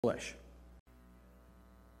flesh.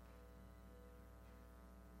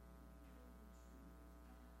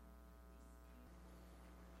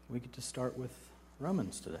 We get to start with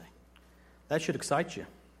Romans today. That should excite you.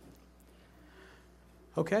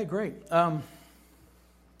 Okay, great. I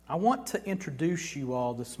want to introduce you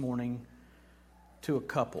all this morning to a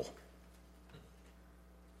couple.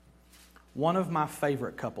 One of my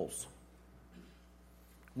favorite couples.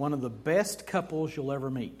 One of the best couples you'll ever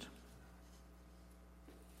meet.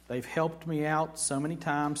 They've helped me out so many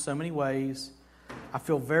times, so many ways. I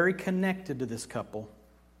feel very connected to this couple,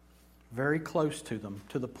 very close to them,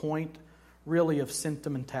 to the point really of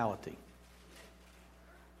sentimentality.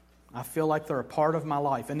 I feel like they're a part of my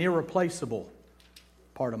life, an irreplaceable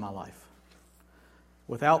part of my life.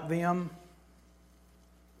 Without them,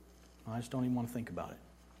 I just don't even want to think about it.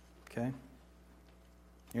 Okay?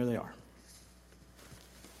 Here they are.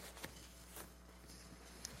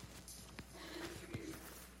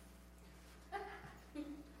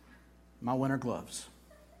 My winter gloves.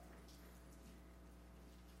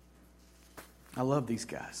 I love these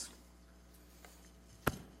guys.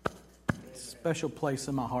 Special place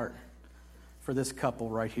in my heart for this couple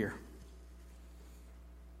right here.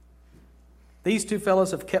 These two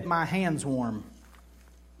fellows have kept my hands warm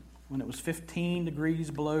when it was 15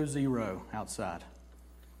 degrees below zero outside.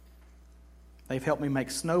 They've helped me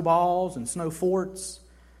make snowballs and snow forts.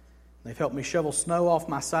 They've helped me shovel snow off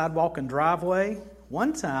my sidewalk and driveway.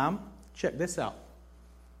 One time, check this out.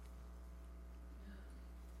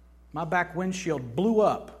 My back windshield blew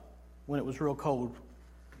up when it was real cold.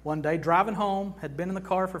 One day, driving home, had been in the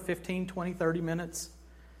car for 15, 20, 30 minutes,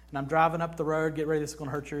 and I'm driving up the road. Get ready, this is going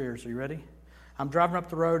to hurt your ears. Are you ready? I'm driving up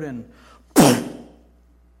the road and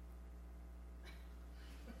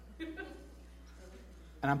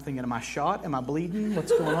I'm thinking, am I shot? Am I bleeding?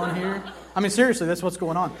 What's going on here? I mean, seriously, that's what's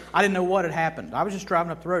going on. I didn't know what had happened. I was just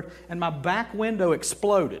driving up the road, and my back window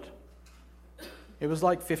exploded. It was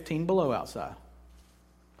like 15 below outside.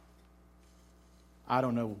 I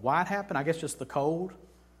don't know why it happened. I guess just the cold.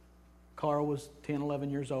 Carl was 10,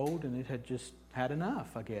 11 years old, and it had just had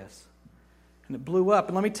enough, I guess. And it blew up.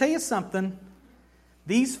 And let me tell you something.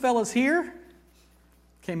 These fellas here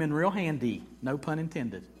came in real handy. No pun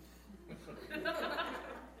intended.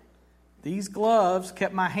 These gloves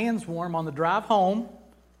kept my hands warm on the drive home.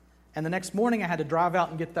 And the next morning I had to drive out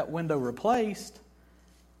and get that window replaced.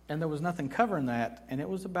 And there was nothing covering that. And it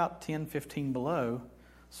was about 10, 15 below.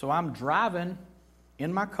 So I'm driving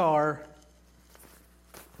in my car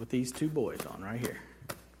with these two boys on right here.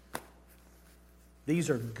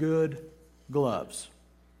 These are good gloves.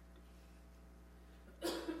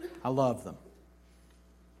 I love them.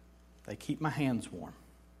 They keep my hands warm.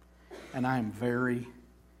 And I am very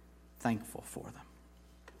thankful for them.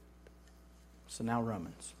 So now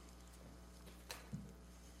Romans.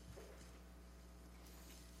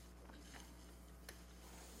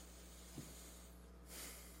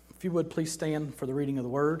 If you would, please stand for the reading of the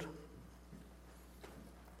Word.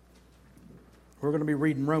 We're going to be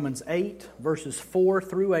reading Romans 8, verses 4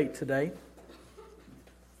 through 8 today.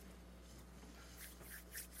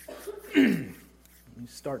 Let me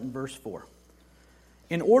start in verse 4.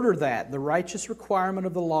 In order that the righteous requirement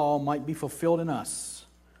of the law might be fulfilled in us,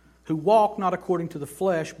 who walk not according to the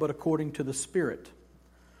flesh, but according to the Spirit.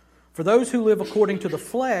 For those who live according to the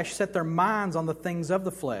flesh set their minds on the things of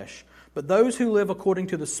the flesh, but those who live according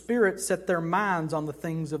to the Spirit set their minds on the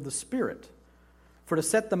things of the Spirit. For to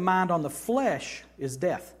set the mind on the flesh is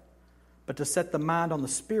death, but to set the mind on the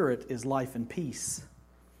Spirit is life and peace.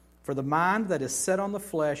 For the mind that is set on the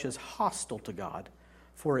flesh is hostile to God,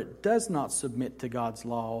 for it does not submit to God's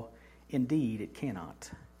law. Indeed, it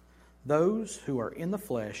cannot. Those who are in the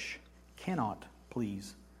flesh cannot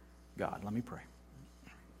please God. Let me pray.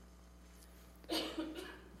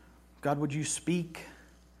 God, would you speak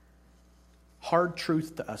hard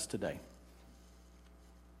truth to us today?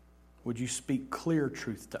 Would you speak clear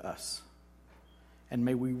truth to us? And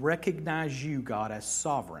may we recognize you, God, as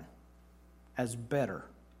sovereign, as better,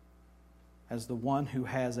 as the one who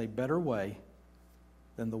has a better way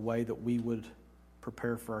than the way that we would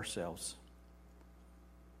prepare for ourselves.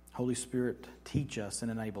 Holy Spirit, teach us and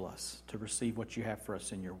enable us to receive what you have for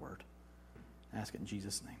us in your word. I ask it in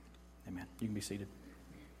Jesus' name. Amen. You can be seated.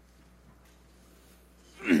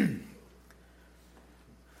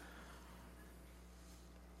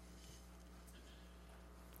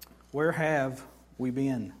 Where have we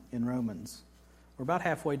been in Romans? We're about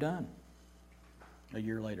halfway done, a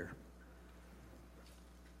year later.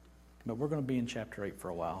 But we're going to be in chapter 8 for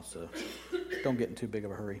a while, so don't get in too big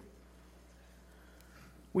of a hurry.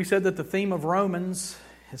 We said that the theme of Romans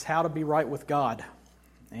is how to be right with God.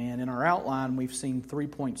 And in our outline, we've seen 3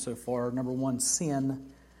 points so far. Number one,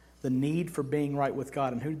 sin, the need for being right with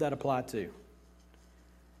God. And who did that apply to?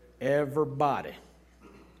 Everybody.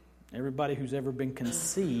 Everybody who's ever been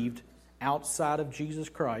conceived outside of Jesus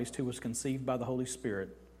Christ, who was conceived by the Holy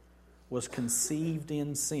Spirit, was conceived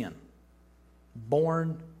in sin,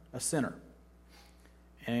 born a sinner.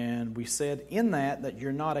 And we said in that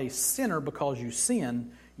you're not a sinner because you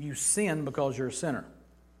sin because you're a sinner.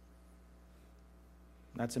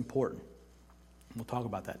 That's important. We'll talk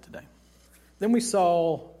about that today. Then we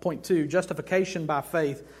saw, point 2, justification by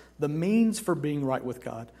faith, the means for being right with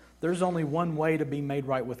God. There's only one way to be made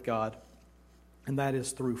right with God, and that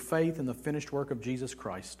is through faith in the finished work of Jesus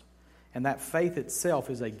Christ. And that faith itself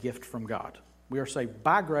is a gift from God. We are saved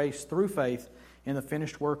by grace through faith in the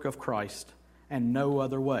finished work of Christ and no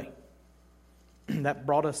other way. That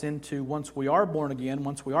brought us into, once we are born again,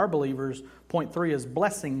 once we are believers, point 3 is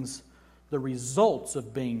blessings, the results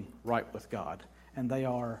of being right with God. And they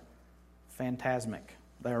are phantasmic.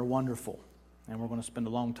 They are wonderful. And we're going to spend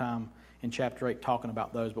a long time in chapter 8 talking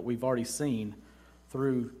about those, but we've already seen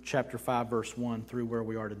through chapter 5, verse 1, through where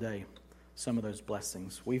we are today, some of those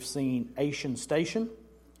blessings. We've seen Asian station,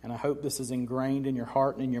 and I hope this is ingrained in your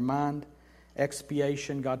heart and in your mind.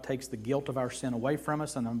 Expiation, God takes the guilt of our sin away from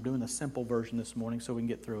us, and I'm doing the simple version this morning so we can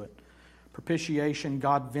get through it. Propitiation,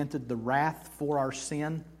 God vented the wrath for our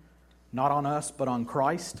sin, not on us, but on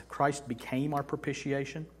Christ. Christ became our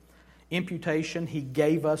propitiation. Imputation, He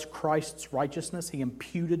gave us Christ's righteousness. He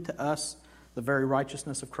imputed to us the very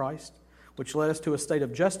righteousness of Christ, which led us to a state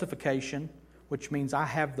of justification, which means I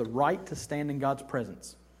have the right to stand in God's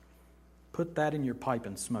presence. Put that in your pipe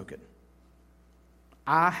and smoke it.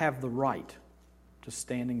 I have the right to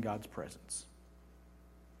stand in God's presence.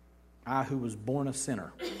 I who was born a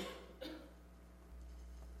sinner.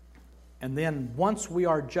 And then once we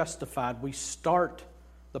are justified, we start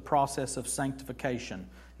the process of sanctification.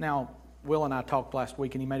 Now, Will and I talked last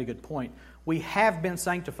week, and he made a good point. We have been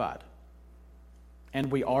sanctified,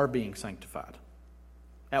 and we are being sanctified.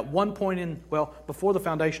 At one point before the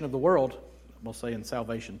foundation of the world, we'll say in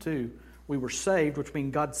salvation too, we were saved, which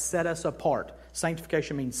means God set us apart.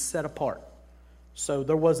 Sanctification means set apart. So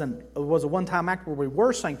there was a one-time act where we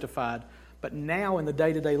were sanctified, but now in the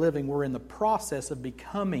day-to-day living, we're in the process of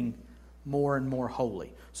becoming more and more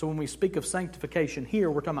holy. So when we speak of sanctification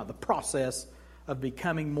here, we're talking about the process of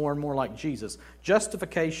becoming more and more like Jesus.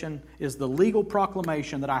 Justification is the legal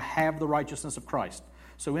proclamation that I have the righteousness of Christ.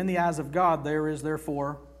 So in the eyes of God, there is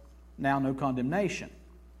therefore now no condemnation.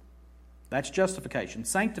 That's justification.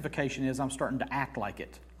 Sanctification is I'm starting to act like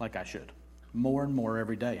it, like I should. More and more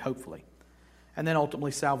every day, hopefully. And then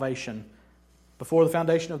ultimately salvation. Before the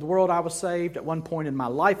foundation of the world, I was saved. At one point in my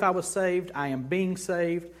life, I was saved. I am being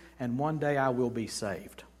saved. And one day I will be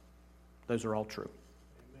saved. Those are all true.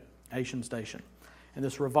 Amen. Asian station. And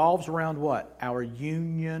this revolves around what? Our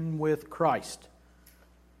union with Christ.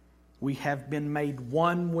 We have been made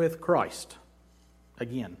one with Christ.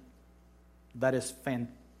 Again, that is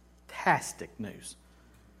fantastic news.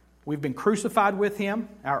 We've been crucified with Him.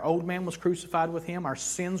 Our old man was crucified with Him. Our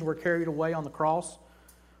sins were carried away on the cross.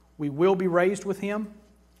 We will be raised with Him,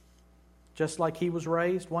 just like He was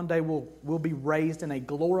raised. One day we'll be raised in a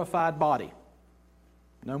glorified body.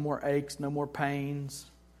 No more aches, no more pains.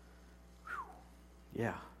 Whew.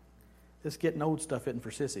 Yeah. This getting old stuff isn't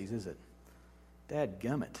for sissies, is it?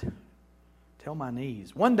 Dadgummit. Tell my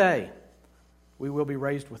knees. One day we will be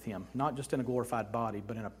raised with Him, not just in a glorified body,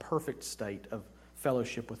 but in a perfect state of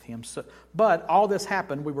fellowship with Him. But all this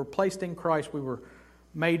happened. We were placed in Christ. We were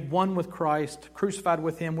made one with Christ, crucified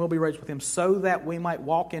with Him, we'll be raised with Him, so that we might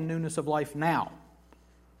walk in newness of life now.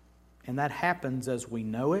 And that happens as we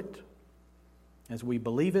know it, as we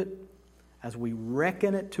believe it, as we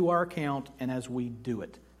reckon it to our account, and as we do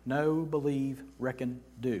it. Know, believe, reckon,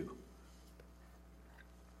 do.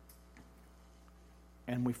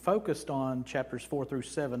 And we focused on chapters 4 through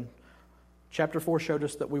 7. Chapter 4 showed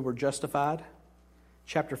us that we were justified.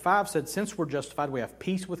 Chapter 5 said, since we're justified, we have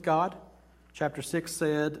peace with God. Chapter 6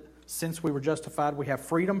 said, since we were justified, we have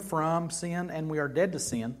freedom from sin and we are dead to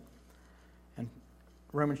sin. And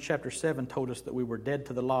Romans chapter 7 told us that we were dead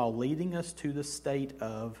to the law, leading us to the state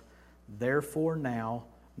of, therefore now,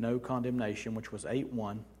 no condemnation, which was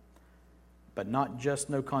 8:1. But not just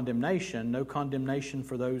no condemnation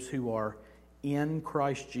for those who are in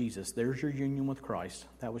Christ Jesus. There's your union with Christ.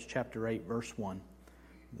 That was chapter 8, verse 1.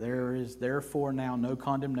 There is therefore now no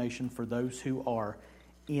condemnation for those who are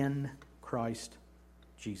in Christ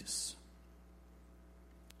Jesus.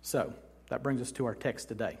 So, that brings us to our text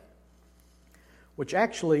today. Which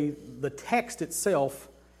actually, the text itself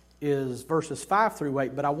is verses 5 through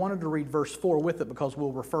 8, but I wanted to read verse 4 with it because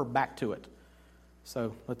we'll refer back to it.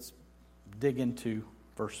 So let's dig into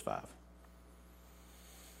verse 5.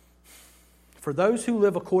 For those who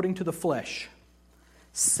live according to the flesh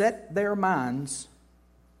set their minds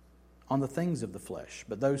on the things of the flesh,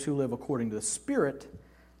 but those who live according to the Spirit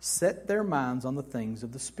set their minds on the things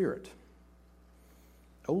of the Spirit.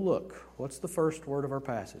 Oh, look, what's the first word of our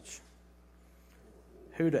passage?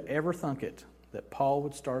 Who'd ever thunk it that Paul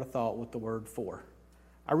would start a thought with the word for?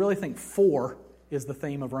 I really think for is the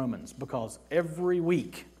theme of Romans, because every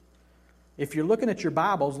week, if you're looking at your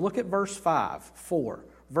Bibles, look at verse 5, 4,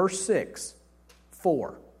 verse 6,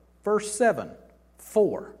 4, verse 7,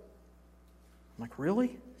 4. I'm like,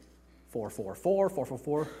 really? 4, 4, 4, 4, 4,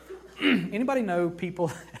 4. Anybody know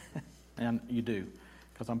people, and you do,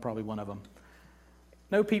 because I'm probably one of them,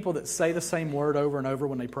 know people that say the same word over and over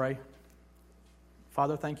when they pray?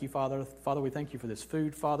 Father, thank you, Father. Father, we thank you for this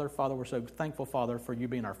food, Father. Father, we're so thankful, Father, for you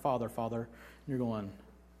being our Father, Father. And you're going,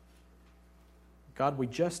 God, we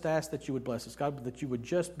just ask that you would bless us. God, that you would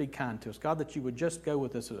just be kind to us. God, that you would just go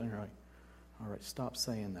with us. And you're like, all right, stop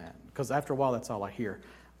saying that. Because after a while, that's all I hear.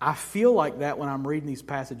 I feel like that when I'm reading these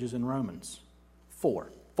passages in Romans. 4,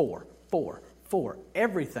 4, 4, 4,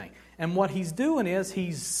 everything. And what he's doing is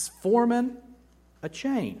he's forming a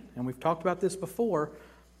chain. And we've talked about this before.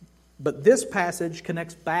 But this passage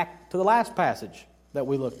connects back to the last passage that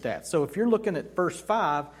we looked at. So if you're looking at verse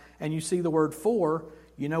 5 and you see the word for,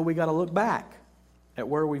 you know we got to look back at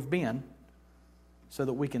where we've been so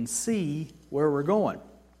that we can see where we're going.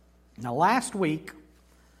 Now last week,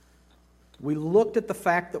 we looked at the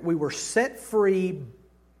fact that we were set free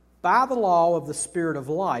by the law of the Spirit of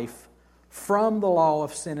life from the law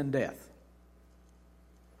of sin and death.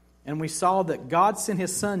 And we saw that God sent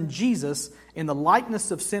His Son Jesus in the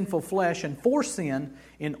likeness of sinful flesh and for sin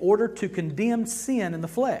in order to condemn sin in the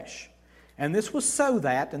flesh. And this was so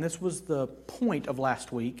that, and this was the point of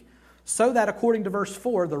last week, so that according to verse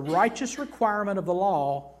 4, the righteous requirement of the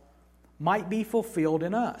law might be fulfilled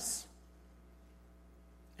in us.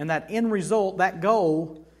 And that end result, that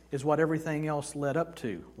goal, is what everything else led up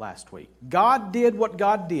to last week. God did what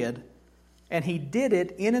God did, and He did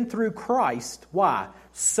it in and through Christ. Why?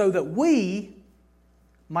 So that we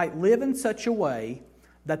might live in such a way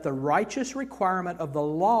that the righteous requirement of the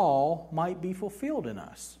law might be fulfilled in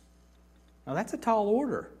us. Now that's a tall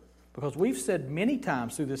order, because we've said many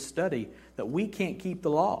times through this study that we can't keep the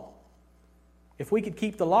law. If we could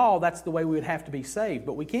keep the law, that's the way we would have to be saved,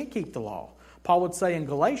 but we can't keep the law. Paul would say in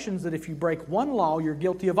Galatians that if you break one law, you're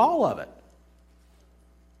guilty of all of it.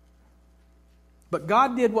 But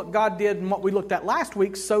God did what God did and what we looked at last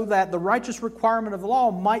week so that the righteous requirement of the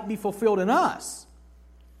law might be fulfilled in us.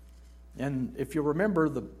 And if you remember,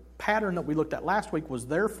 the pattern that we looked at last week was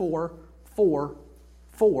therefore, for,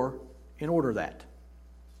 in order that.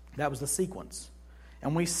 That was the sequence.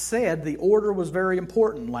 And we said the order was very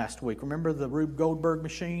important last week. Remember the Rube Goldberg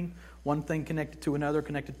machine? One thing connected to another,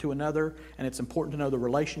 and it's important to know the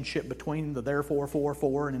relationship between the therefore,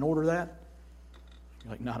 for, and in order that.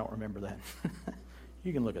 You're like, no, I don't remember that.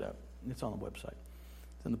 You can look it up. It's on the website.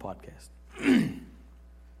 It's in the podcast.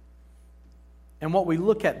 And what we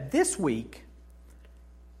look at this week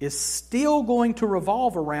is still going to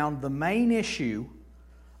revolve around the main issue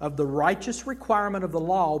of the righteous requirement of the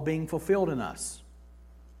law being fulfilled in us.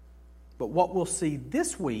 But what we'll see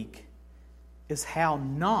this week is how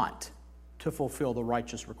not to fulfill the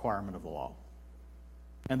righteous requirement of the law.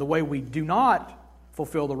 And the way we do not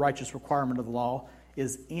fulfill the righteous requirement of the law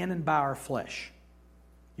is in and by our flesh.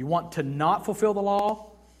 You want to not fulfill the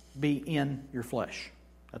law? Be in your flesh.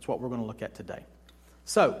 That's what we're going to look at today.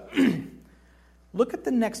 So, look at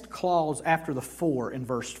the next clause after the for in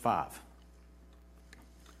verse 5.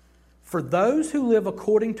 For those who live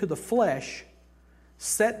according to the flesh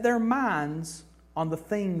set their minds on the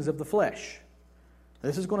things of the flesh.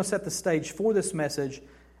 This is going to set the stage for this message,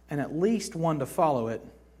 and at least one to follow it,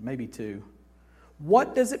 maybe two.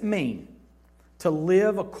 What does it mean to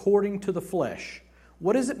live according to the flesh?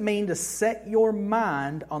 What does it mean to set your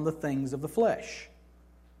mind on the things of the flesh?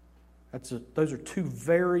 Those are two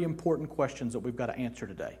very important questions that we've got to answer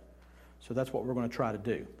today. So that's what we're going to try to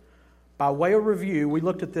do. By way of review, we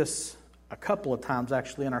looked at this a couple of times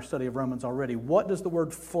actually in our study of Romans already. What does the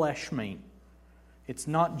word flesh mean? It's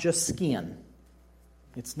not just skin.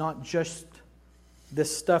 It's not just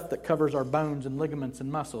this stuff that covers our bones and ligaments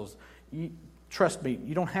and muscles. Trust me,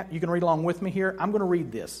 you can read along with me here. I'm going to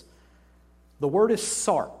read this. The word is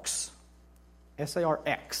sarx.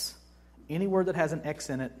 S-A-R-X. Any word that has an X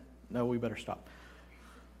in it, no, we better stop.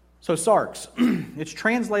 So sarx, it's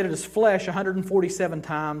translated as flesh 147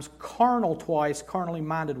 times, carnal twice, carnally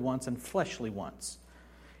minded once, and fleshly once.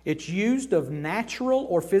 It's used of natural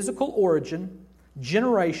or physical origin,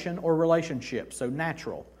 generation, or relationship. So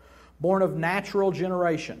natural. Born of natural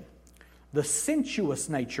generation. The sensuous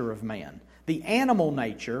nature of man. The animal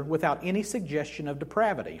nature without any suggestion of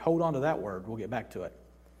depravity. Hold on to that word. We'll get back to it.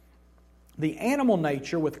 The animal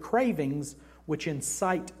nature with cravings which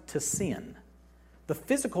incite to sin. The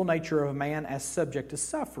physical nature of man as subject to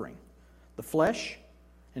suffering. The flesh,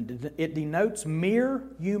 it denotes mere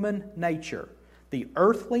human nature. The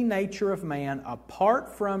earthly nature of man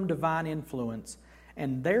apart from divine influence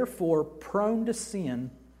and therefore prone to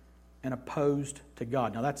sin and opposed to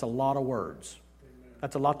God. Now that's a lot of words.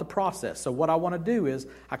 That's a lot to process. So what I want to do is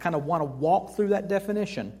I kind of want to walk through that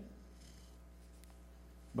definition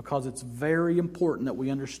because it's very important that we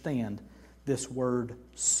understand this word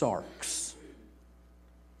sarx.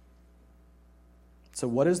 So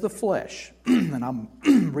what is the flesh? And I'm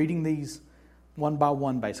reading these one by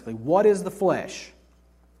one basically. What is the flesh?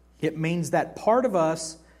 It means that part of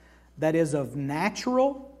us that is of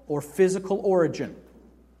natural or physical origin.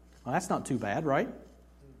 Well, that's not too bad, right?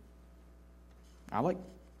 I like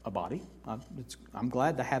a body. I'm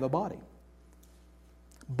glad to have a body.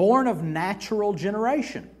 Born of natural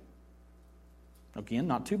generation. Again,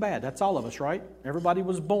 not too bad. That's all of us, right? Everybody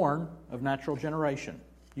was born of natural generation.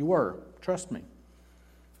 You were. Trust me.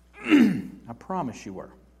 I promise you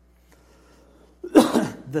were.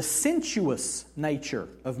 The sensuous nature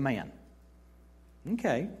of man.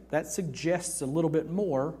 Okay, that suggests a little bit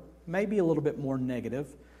more, maybe a little bit more negative.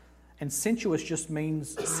 And sensuous just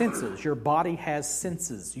means senses. Your body has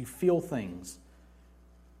senses. You feel things.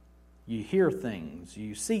 You hear things.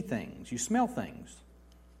 You see things. You smell things.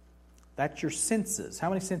 That's your senses. How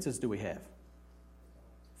many senses do we have?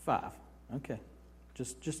 5. Okay.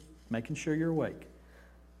 Just making sure you're awake.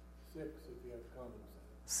 6 if you have common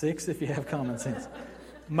sense. 6 if you have common sense.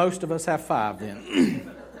 Most of us have 5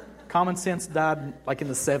 then. Common sense died like in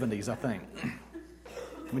the 70s, I think.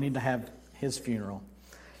 We need to have his funeral.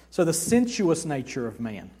 So the sensuous nature of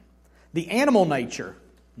man. The animal nature.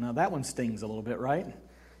 Now that one stings a little bit, right?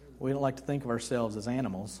 We don't like to think of ourselves as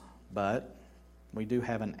animals, but we do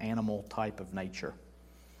have an animal type of nature.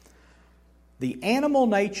 The animal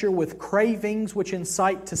nature with cravings which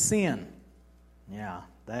incite to sin. Yeah,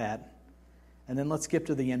 that. And then let's skip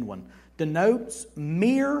to the end one. Denotes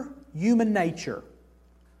mere human nature.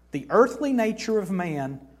 The earthly nature of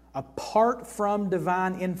man apart from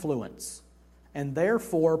divine influence, and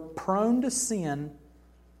therefore prone to sin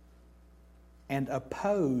and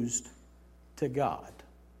opposed to God.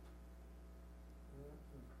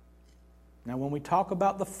 Now, when we talk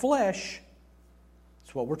about the flesh,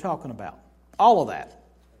 that's what we're talking about. All of that.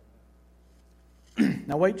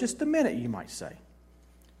 Now, wait just a minute, you might say.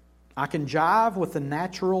 I can jive with the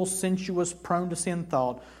natural, sensuous, prone to sin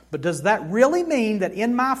thought, but does that really mean that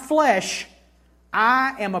in my flesh,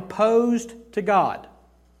 I am opposed to God?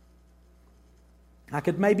 I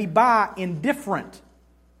could maybe buy indifferent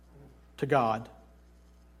to God,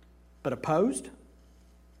 but opposed?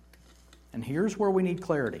 And here's where we need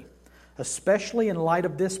clarity, especially in light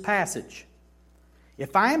of this passage.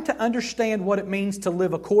 If I am to understand what it means to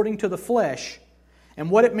live according to the flesh and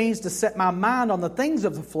what it means to set my mind on the things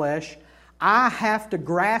of the flesh, I have to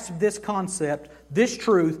grasp this concept, this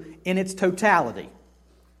truth, in its totality.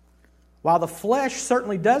 While the flesh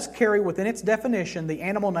certainly does carry within its definition the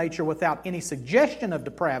animal nature without any suggestion of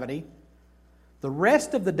depravity, the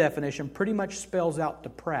rest of the definition pretty much spells out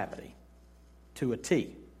depravity to a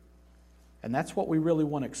T. And that's what we really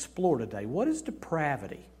want to explore today. What is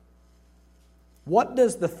depravity? What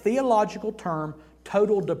does the theological term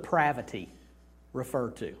total depravity refer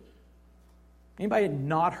to? Anybody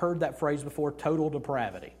not heard that phrase before, total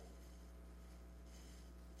depravity?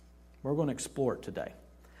 We're going to explore it today.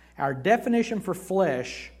 Our definition for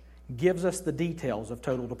flesh gives us the details of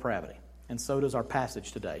total depravity, and so does our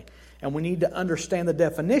passage today. And we need to understand the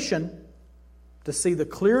definition to see the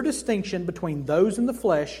clear distinction between those in the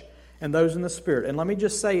flesh and those in the Spirit. And let me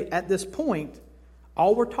just say, at this point,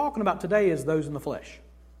 all we're talking about today is those in the flesh.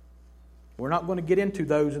 We're not going to get into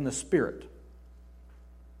those in the Spirit.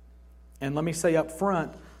 And let me say up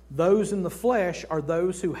front, those in the flesh are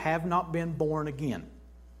those who have not been born again.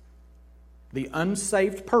 The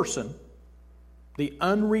unsaved person, the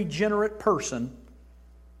unregenerate person,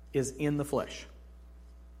 is in the flesh.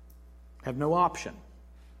 Have no option.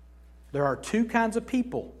 There are 2 kinds of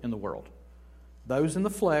people in the world. Those in the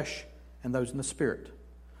flesh and those in the Spirit.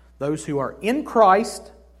 Those who are in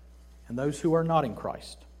Christ and those who are not in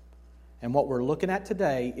Christ. And what we're looking at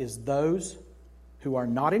today is those who are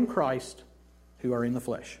not in Christ, who are in the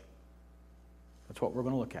flesh. That's what we're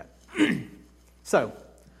going to look at. So,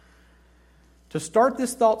 to start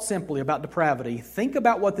this thought simply about depravity, think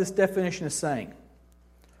about what this definition is saying.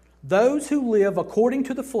 Those who live according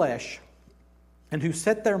to the flesh and who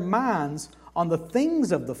set their minds on the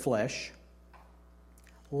things of the flesh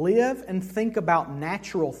live and think about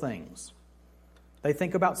natural things. They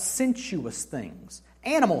think about sensuous things,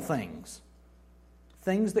 animal things,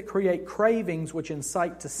 things that create cravings which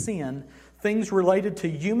incite to sin, things related to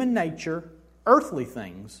human nature, earthly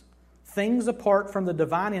things, things apart from the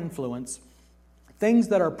divine influence, things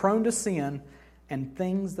that are prone to sin, and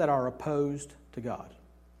things that are opposed to God.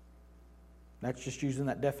 That's just using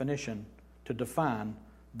that definition to define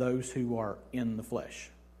those who are in the flesh.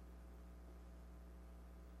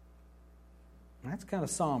 That's kind of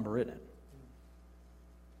somber, isn't it?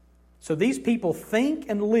 So these people think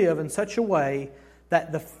and live in such a way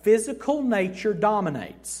that the physical nature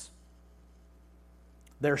dominates.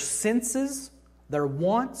 Their senses, their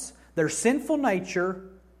wants, their sinful nature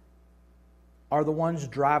are the ones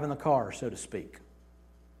driving the car, so to speak.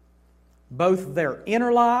 Both their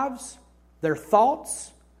inner lives, their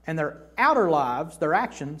thoughts, and their outer lives, their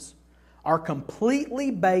actions, are completely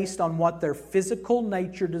based on what their physical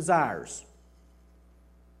nature desires.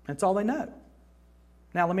 That's all they know.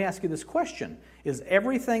 Now, let me ask you this question. Is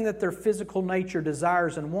everything that their physical nature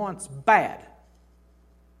desires and wants bad?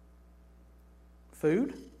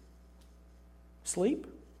 Food? Sleep?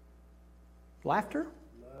 Laughter?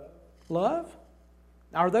 Love?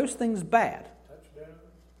 Are those things bad?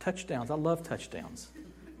 Touchdowns. I love touchdowns.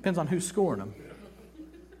 Depends on who's scoring them.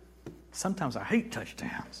 Sometimes I hate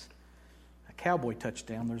touchdowns. A Cowboy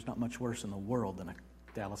touchdown, there's not much worse in the world than a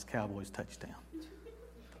Dallas Cowboys touchdown.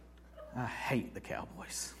 I hate the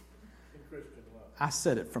Cowboys. I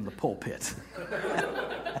said it from the pulpit.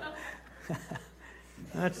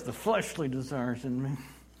 That's the fleshly desires in me.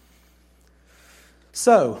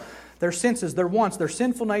 So, their senses, their wants, their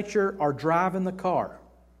sinful nature are driving the car.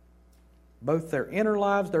 Both their inner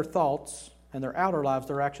lives, their thoughts, and their outer lives,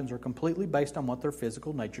 their actions are completely based on what their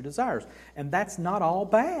physical nature desires. And that's not all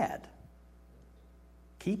bad.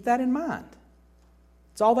 Keep that in mind.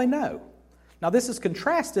 It's all they know. Now, this is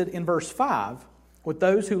contrasted in verse 5 with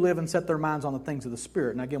those who live and set their minds on the things of the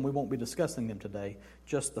Spirit. And again, we won't be discussing them today,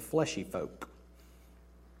 just the fleshy folk.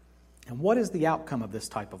 And what is the outcome of this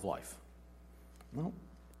type of life? Well,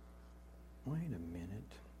 wait a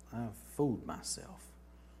minute. I've fooled myself.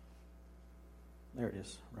 There it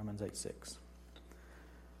is, Romans 8:6.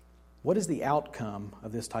 What is the outcome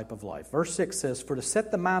of this type of life? Verse 6 says, "For to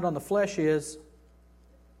set the mind on the flesh is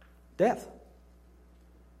death,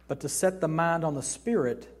 but to set the mind on the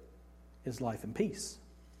Spirit is life and peace."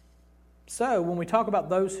 So, when we talk about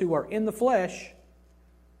those who are in the flesh,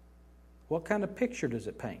 what kind of picture does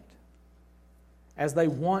it paint? As they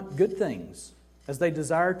want good things, as they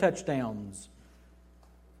desire touchdowns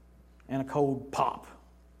and a cold pop,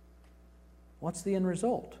 what's the end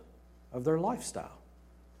result of their lifestyle,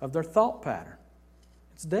 of their thought pattern?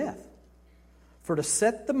 It's death. For to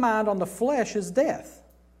set the mind on the flesh is death.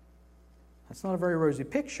 That's not a very rosy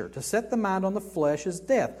picture. To set the mind on the flesh is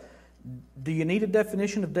death. Do you need a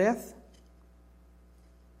definition of death?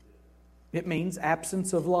 It means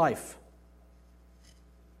absence of life.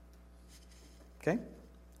 Okay?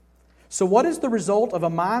 So what is the result of a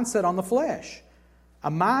mindset on the flesh? A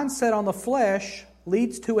mindset on the flesh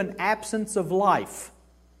leads to an absence of life.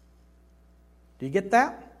 Do you get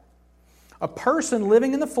that? A person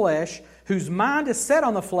living in the flesh, whose mind is set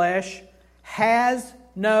on the flesh, has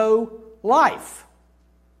no life.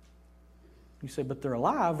 You say, but they're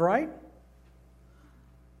alive, right?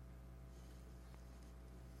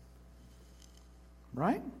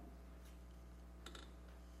 Right?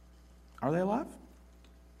 Are they alive?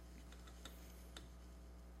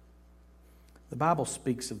 The Bible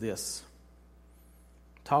speaks of this,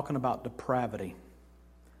 talking about depravity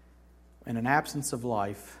and an absence of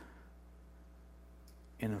life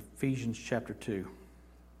in Ephesians chapter 2.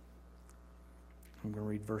 I'm going to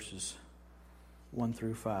read verses 1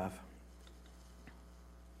 through 5.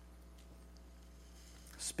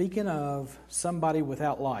 Speaking of somebody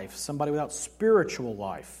without life, somebody without spiritual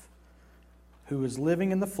life, who is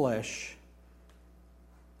living in the flesh,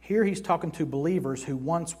 here he's talking to believers who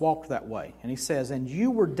once walked that way. And he says, "And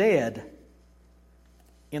you were dead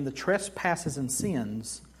in the trespasses and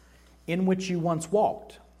sins in which you once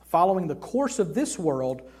walked, following the course of this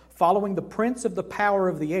world, following the prince of the power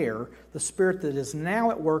of the air, the spirit that is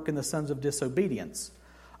now at work in the sons of disobedience,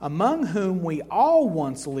 among whom we all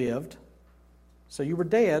once lived." So you were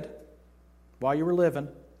dead while you were living,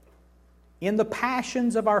 "in the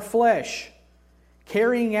passions of our flesh,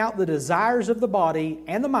 carrying out the desires of the body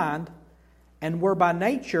and the mind, and were by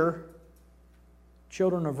nature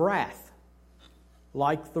children of wrath,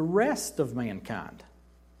 like the rest of mankind.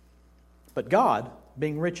 But God,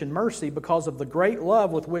 being rich in mercy, because of the great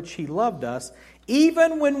love with which He loved us,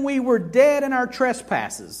 even when we were dead in our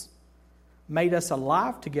trespasses, made us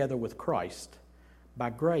alive together with Christ.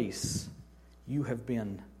 By grace you have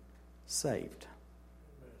been saved.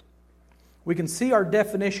 We can see our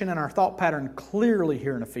definition and our thought pattern clearly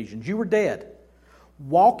here in Ephesians. You were dead,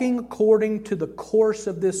 walking according to the course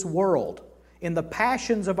of this world, in the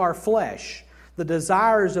passions of our flesh, the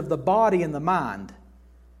desires of the body and the mind.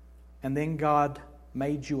 And then God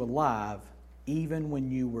made you alive even when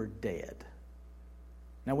you were dead.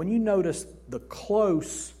 Now, when you notice the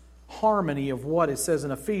close harmony of what it says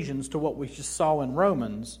in Ephesians to what we just saw in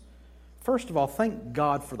Romans, first of all, thank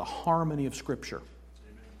God for the harmony of Scripture.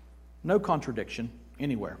 Amen. No contradiction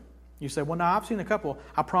anywhere. You say, well, no, I've seen a couple.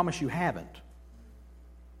 I promise you haven't.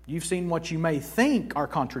 You've seen what you may think are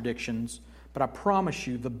contradictions, but I promise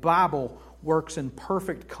you the Bible works in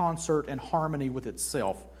perfect concert and harmony with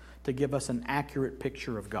itself to give us an accurate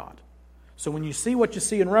picture of God. So when you see what you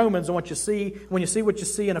see in Romans and when you see what you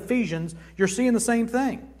see in Ephesians, you're seeing the same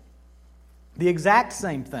thing. The exact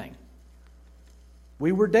same thing.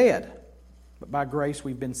 We were dead, but by grace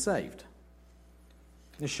we've been saved.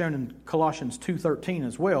 It's shown in Colossians 2:13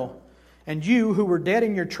 as well. And you who were dead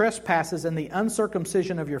in your trespasses and the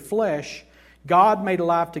uncircumcision of your flesh, God made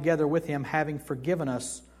alive together with Him, having forgiven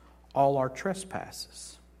us all our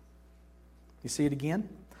trespasses. You see it again?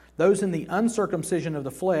 Those in the uncircumcision of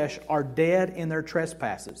the flesh are dead in their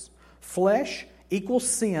trespasses. Flesh equals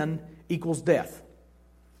sin equals death.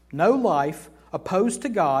 No life opposed to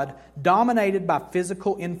God, dominated by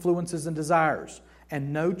physical influences and desires,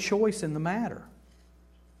 and no choice in the matter.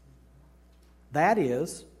 That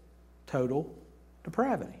is total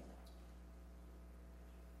depravity.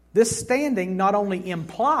 This standing not only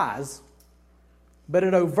implies, but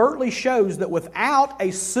it overtly shows that without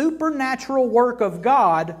a supernatural work of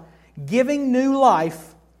God giving new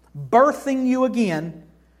life, birthing you again,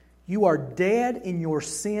 you are dead in your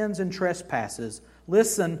sins and trespasses.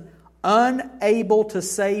 Listen, unable to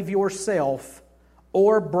save yourself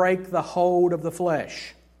or break the hold of the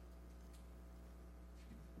flesh.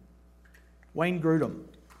 Wayne Grudem,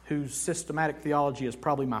 whose systematic theology is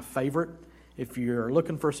probably my favorite. If you're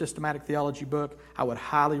looking for a systematic theology book, I would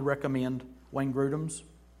highly recommend Wayne Grudem's.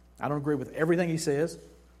 I don't agree with everything he says,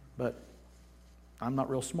 but I'm not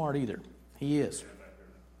real smart either. He is.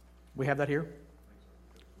 We have that here?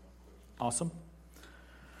 Awesome.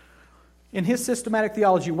 In his systematic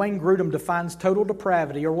theology, Wayne Grudem defines total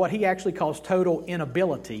depravity, or what he actually calls total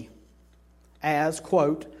inability, as,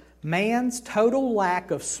 quote, man's total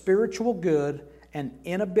lack of spiritual good and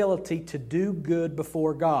inability to do good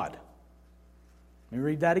before God. Let me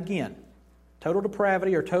read that again. Total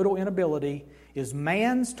depravity or total inability is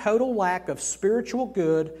man's total lack of spiritual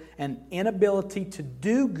good and inability to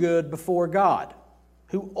do good before God,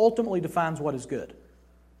 who ultimately defines what is good.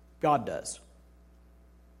 God does.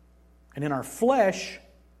 And in our flesh,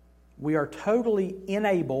 we are totally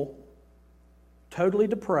unable, totally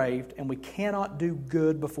depraved, and we cannot do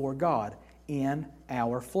good before God in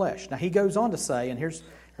our flesh. Now he goes on to say, and here's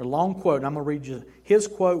a long quote, and I'm going to read you his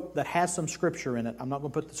quote that has some scripture in it. I'm not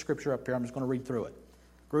going to put the scripture up here, I'm just going to read through it.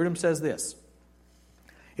 Grudem says this: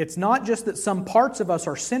 it's not just that some parts of us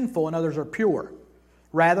are sinful and others are pure.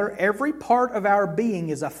 Rather, every part of our being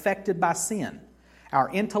is affected by sin. Our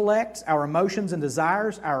intellects, our emotions and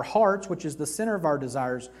desires, our hearts, which is the center of our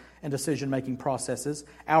desires and decision-making processes,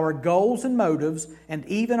 our goals and motives, and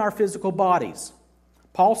even our physical bodies.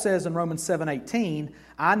 Paul says in Romans 7:18,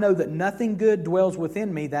 I know that nothing good dwells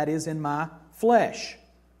within me, that is, in my flesh.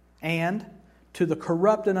 And to the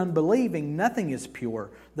corrupt and unbelieving, nothing is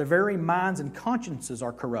pure. The very minds and consciences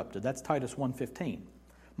are corrupted. That's Titus 1:15.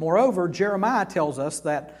 Moreover, Jeremiah tells us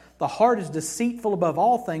that the heart is deceitful above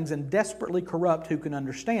all things and desperately corrupt. Who can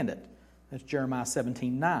understand it? That's Jeremiah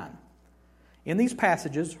 17:9. In these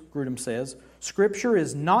passages, Grudem says, Scripture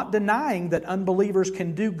is not denying that unbelievers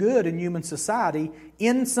can do good in human society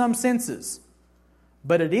in some senses,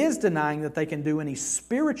 but it is denying that they can do any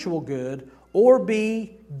spiritual good or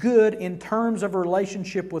be good in terms of a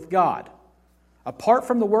relationship with God. Apart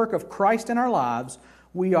from the work of Christ in our lives,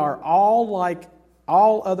 we are all like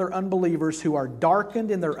all other unbelievers who are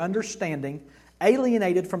darkened in their understanding,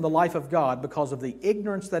 alienated from the life of God because of the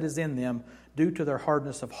ignorance that is in them due to their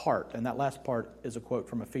hardness of heart. And that last part is a quote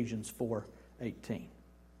from Ephesians 4:18.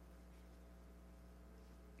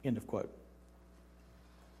 End of quote.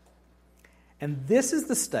 And this is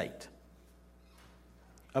the state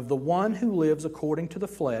of the one who lives according to the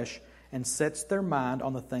flesh and sets their mind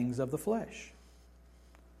on the things of the flesh.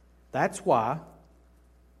 That's why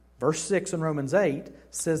verse 6 in Romans 8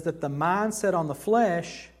 says that the mind set on the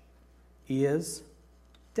flesh is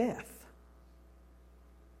death.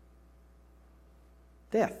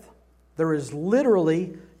 Death. There is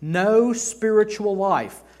literally no spiritual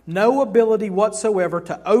life, no ability whatsoever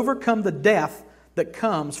to overcome the death that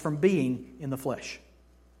comes from being in the flesh.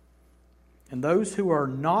 And those who are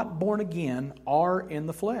not born again are in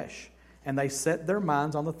the flesh, and they set their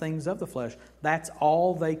minds on the things of the flesh. That's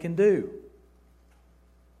all they can do.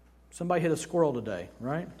 Somebody hit a squirrel today,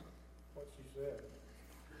 right? What she said.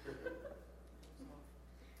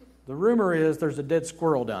 The rumor is there's a dead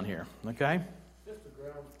squirrel down here, okay? Just a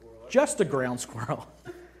ground squirrel. Just a ground squirrel.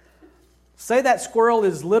 Say that squirrel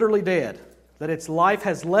is literally dead, that its life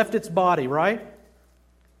has left its body, right?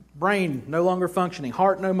 Brain no longer functioning,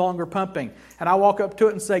 heart no longer pumping. And I walk up to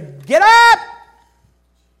it and say, "Get up!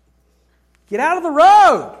 Get out of the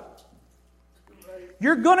road!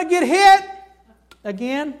 You're going to get hit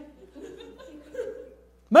again.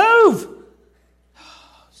 Move!"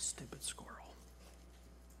 Stupid squirrel.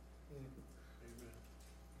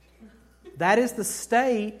 That is the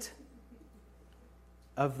state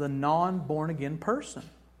of the non-born again person.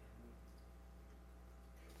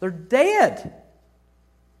 They're dead.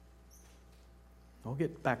 We'll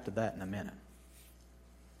get back to that in a minute.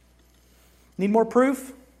 Need more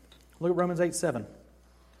proof? Look at Romans 8:7.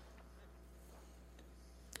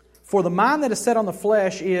 For the mind that is set on the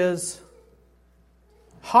flesh is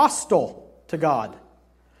hostile to God,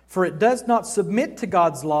 for it does not submit to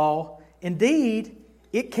God's law. Indeed,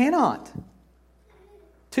 it cannot.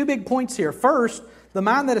 Two big points here. First, the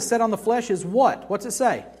mind that is set on the flesh is what? What's it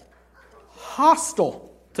say?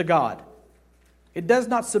 Hostile to God. It does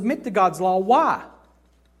not submit to God's law. Why?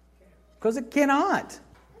 Because it cannot.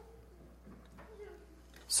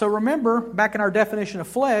 So remember, back in our definition of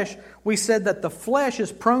flesh, we said that the flesh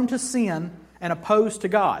is prone to sin and opposed to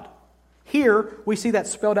God. Here, we see that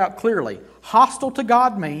spelled out clearly. Hostile to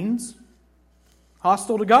God means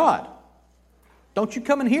hostile to God. Don't you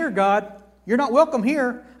come in here, God. You're not welcome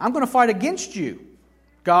here. I'm going to fight against you,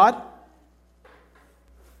 God.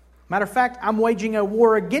 Matter of fact, I'm waging a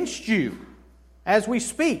war against you as we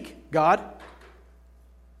speak, God.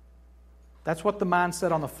 That's what the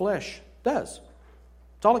mindset on the flesh does.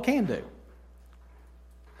 It's all it can do.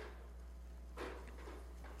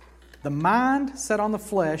 The mind set on the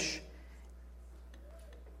flesh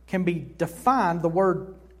can be defined, the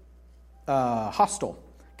word hostile,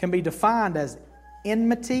 can be defined as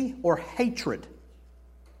enmity or hatred.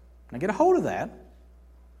 Now get a hold of that.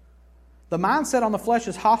 The mindset on the flesh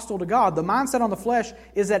is hostile to God. The mindset on the flesh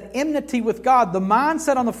is at enmity with God. The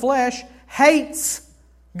mindset on the flesh hates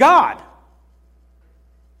God.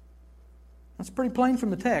 That's pretty plain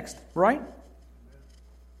from the text, right?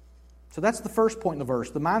 So that's the first point in the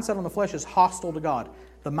verse. The mindset on the flesh is hostile to God.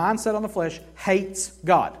 The mindset on the flesh hates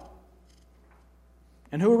God.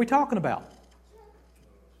 And who are we talking about?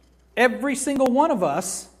 Every single one of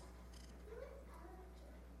us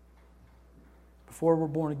before we're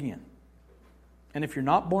born again. And if you're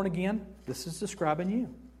not born again, this is describing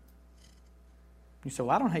you. You say,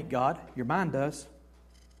 "Well, I don't hate God." Your mind does.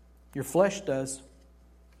 Your flesh does.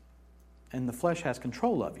 And the flesh has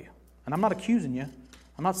control of you. And I'm not accusing you.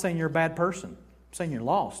 I'm not saying you're a bad person. I'm saying you're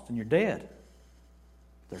lost and you're dead.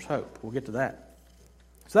 There's hope. We'll get to that.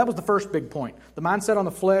 So that was the first big point. The mindset on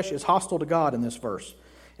the flesh is hostile to God in this verse.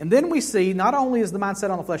 And then we see not only is the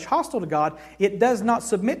mindset on the flesh hostile to God, it does not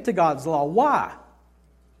submit to God's law. Why?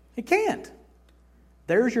 It can't.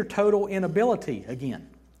 There's your total inability again.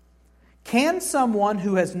 Can someone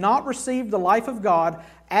who has not received the life of God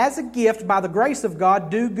as a gift by the grace of God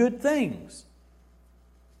do good things?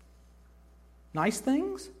 Nice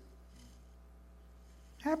things?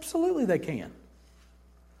 Absolutely they can.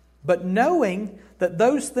 But knowing that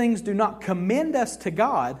those things do not commend us to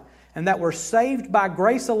God and that we're saved by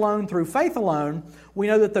grace alone through faith alone, we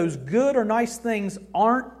know that those good or nice things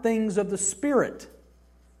aren't things of the Spirit.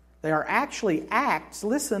 They are actually acts,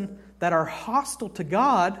 listen, that are hostile to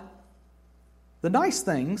God. The nice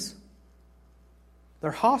things,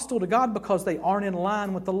 they're hostile to God because they aren't in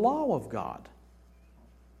line with the law of God.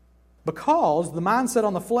 Because the mindset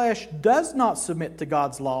on the flesh does not submit to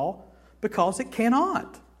God's law because it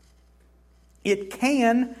cannot. It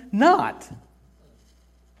cannot.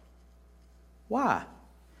 Why?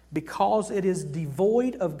 Because it is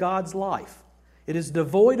devoid of God's life. It is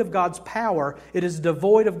devoid of God's power. It is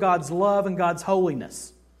devoid of God's love and God's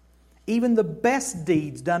holiness. Even the best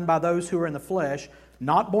deeds done by those who are in the flesh,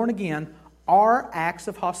 not born again, are acts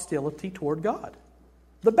of hostility toward God.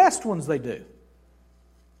 The best ones they do.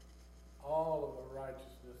 All of our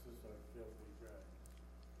righteousnesses are filthy rags.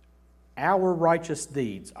 Our righteous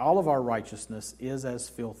deeds, all of our righteousness is as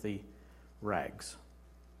filthy rags.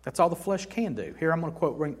 That's all the flesh can do. Here I'm going to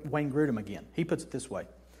quote Wayne Grudem again. He puts it this way.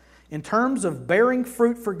 In terms of bearing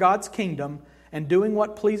fruit for God's kingdom and doing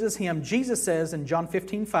what pleases Him, Jesus says in John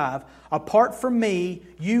 15:5, apart from me,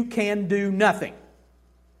 you can do nothing.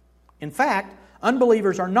 In fact,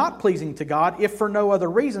 unbelievers are not pleasing to God, if for no other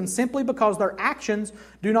reason, simply because their actions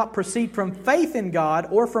do not proceed from faith in God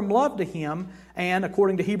or from love to Him. And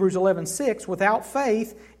according to Hebrews 11:6, without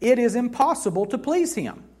faith, it is impossible to please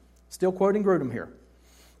Him. Still quoting Grudem here.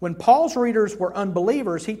 When Paul's readers were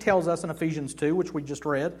unbelievers, he tells us in Ephesians 2, which we just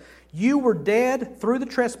read, you were dead through the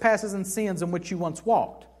trespasses and sins in which you once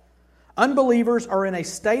walked. Unbelievers are in a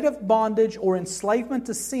state of bondage or enslavement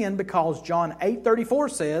to sin because John 8:34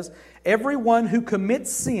 says, everyone who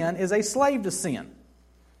commits sin is a slave to sin.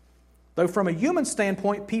 Though from a human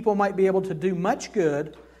standpoint, people might be able to do much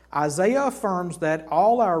good, Isaiah affirms that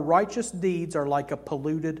all our righteous deeds are like a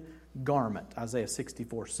polluted garment. Isaiah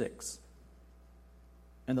 64:6.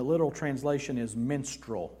 And the literal translation is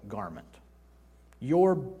menstrual garment.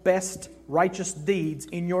 Your best righteous deeds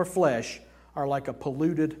in your flesh are like a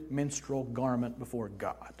polluted menstrual garment before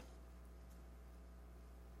God.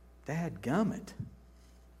 Dadgummit.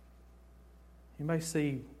 Anybody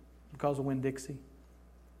see Because of Winn-Dixie?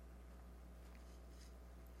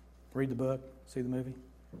 Read the book, see the movie?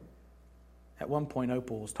 At one point,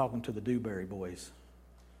 Opal was talking to the Dewberry Boys.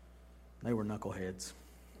 They were knuckleheads.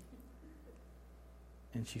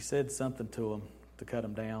 And she said something to them to cut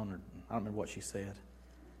them down, or I don't remember what she said.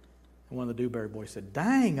 And one of the Dewberry Boys said,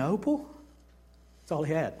 dang, Opal. That's all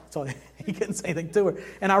he had. That's all he couldn't say anything to her.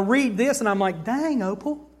 And I read this and I'm like, dang,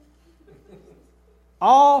 Opal.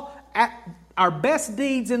 Our best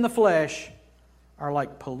deeds in the flesh are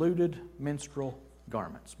like polluted menstrual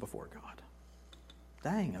garments before God.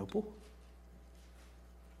 Dang, Opal.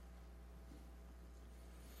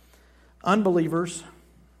 Unbelievers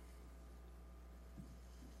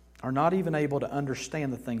are not even able to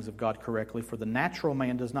understand the things of God correctly, for the natural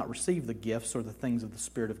man does not receive the gifts or the things of the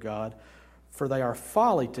Spirit of God, for they are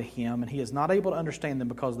folly to him, and he is not able to understand them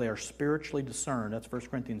because they are spiritually discerned. That's 1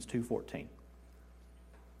 Corinthians 2:14.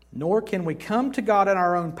 Nor can we come to God in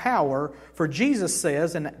our own power, for Jesus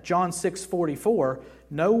says in John 6:44,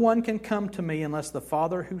 no one can come to me unless the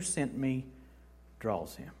Father who sent me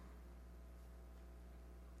draws him.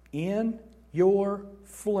 In your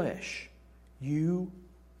flesh, you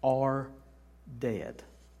are dead.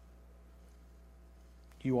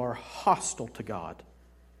 You are hostile to God.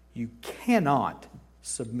 You cannot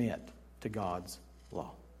submit to God's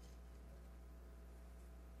law.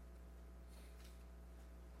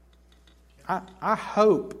 I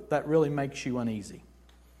hope that really makes you uneasy.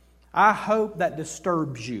 I hope that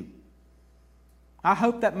disturbs you. I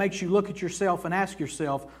hope that makes you look at yourself and ask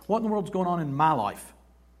yourself, what in the world's going on in my life?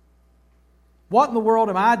 What in the world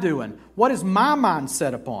am I doing? What is my mind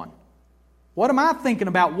set upon? What am I thinking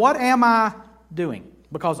about? What am I doing?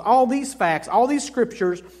 Because all these facts, all these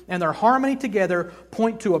scriptures, and their harmony together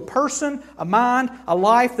point to a person, a mind, a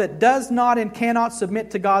life that does not and cannot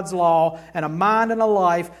submit to God's law, and a mind and a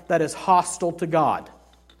life that is hostile to God.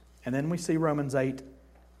 And then we see Romans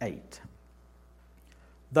 8:8.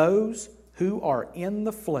 Those who are in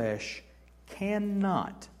the flesh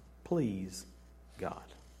cannot please God.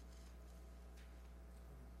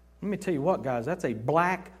 Let me tell you what, guys, that's a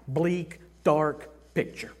black, bleak, dark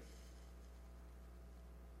picture.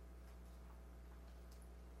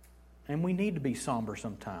 And we need to be somber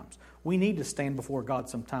sometimes. We need to stand before God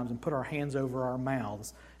sometimes and put our hands over our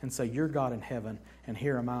mouths and say, you're God in heaven, and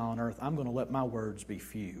here am I on earth. I'm going to let my words be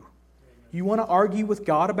few. You want to argue with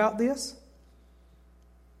God about this?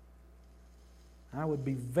 I would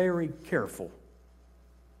be very careful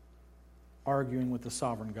arguing with the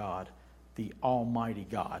sovereign God, the Almighty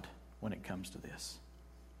God, when it comes to this.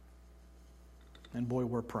 And boy,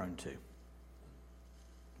 we're prone to.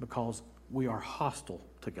 Because we are hostile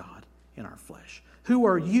to God in our flesh. Who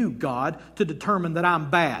are you, God, to determine that I'm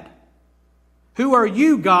bad? Who are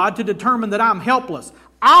you, God, to determine that I'm helpless?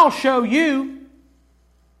 I'll show you.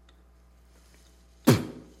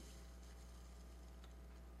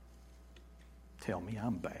 Tell me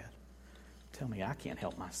I'm bad. Tell me I can't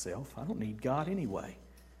help myself. I don't need God anyway.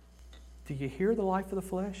 Do you hear the life of the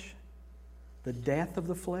flesh? The death of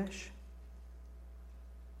the flesh?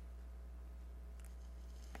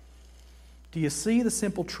 Do you see the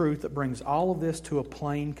simple truth that brings all of this to a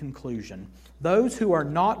plain conclusion? Those who are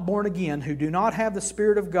not born again, who do not have the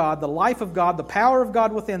Spirit of God, the life of God, the power of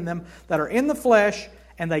God within them, that are in the flesh,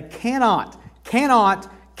 and they cannot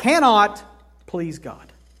cannot please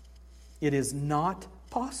God. It is not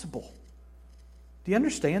possible. Do you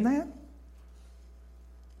understand that?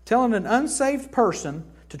 Telling an unsaved person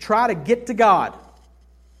to try to get to God.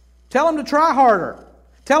 Tell them to try harder.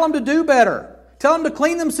 Tell them to do better. Tell them to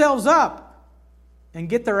clean themselves up and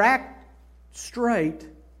get their act straight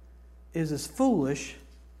is as foolish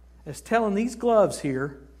as telling these gloves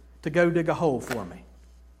here to go dig a hole for me.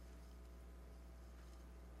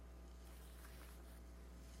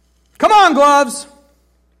 Come on, gloves.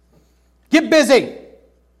 Get busy.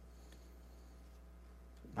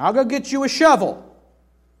 I'll go get you a shovel.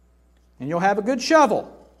 And you'll have a good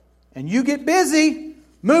shovel. And you get busy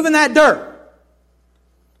moving that dirt.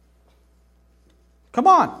 Come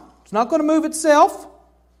on. It's not going to move itself.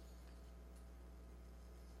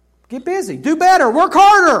 Get busy. Do better. Work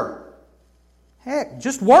harder. Heck,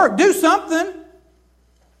 just work. Do something.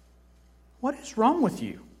 What is wrong with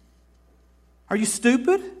you? Are you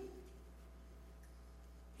stupid?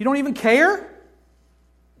 You don't even care?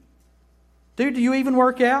 Dude, do you even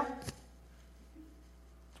work out? That's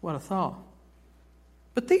what I thought.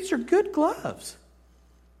 But these are good gloves.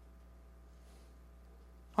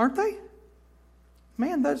 Aren't they?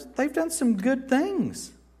 Man, they've done some good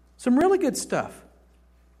things. Some really good stuff.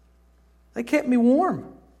 They kept me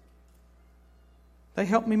warm. They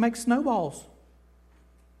helped me make snowballs.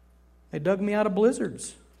 They dug me out of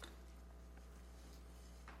blizzards.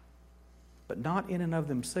 But not in and of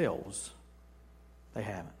themselves, they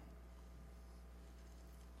haven't.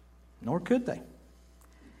 Nor could they.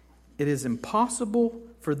 It is impossible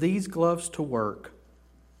for these gloves to work.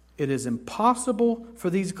 It is impossible for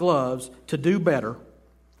these gloves to do better.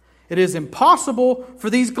 It is impossible for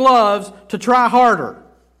these gloves to try harder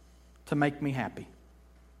to make me happy.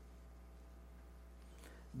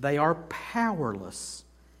 They are powerless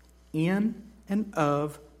in and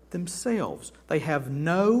of themselves. They have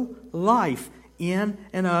no life in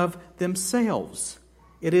and of themselves.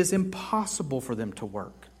 It is impossible for them to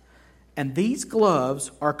work. And these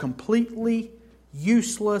gloves are completely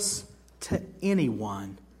useless to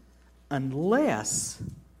anyone unless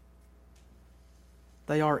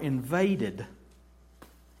they are invaded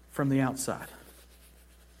from the outside.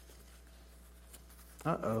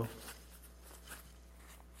 Uh-oh.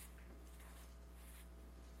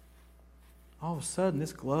 All of a sudden,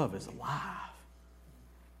 this glove is alive.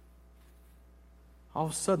 All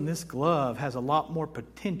of a sudden, this glove has a lot more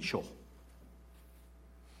potential.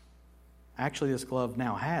 Actually, this glove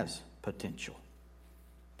now has potential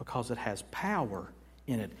because it has power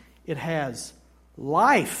in it. It has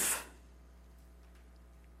life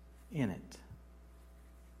in it.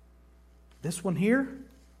 This one here,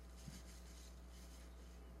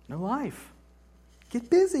 no life. Get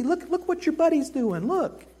busy. Look what your buddy's doing.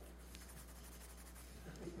 Look.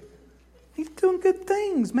 He's doing good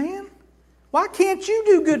things, man. Why can't you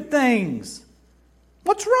do good things?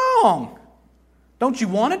 What's wrong? Don't you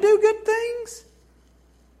want to do good things?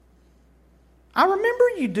 I remember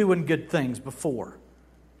you doing good things before.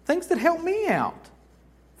 Things that helped me out.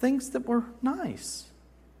 Things that were nice.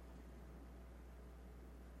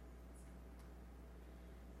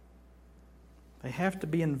 They have to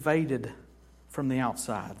be invaded from the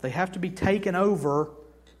outside. They have to be taken over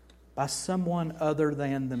by someone other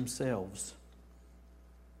than themselves.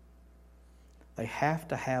 They have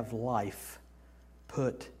to have life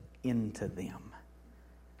put into them.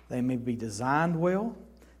 They may be designed well,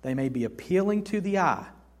 they may be appealing to the eye,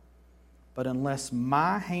 but unless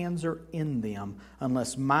my hands are in them,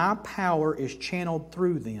 unless my power is channeled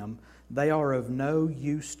through them, they are of no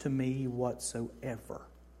use to me whatsoever.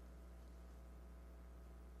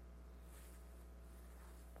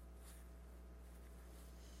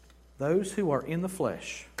 Those who are in the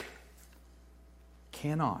flesh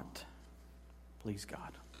cannot please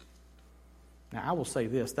God. Now, I will say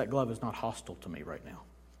this, that glove is not hostile to me right now.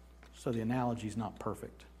 So the analogy is not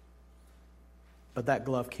perfect. But that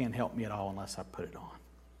glove can't help me at all unless I put it on.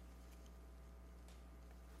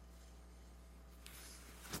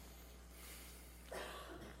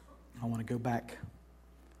 I want to go back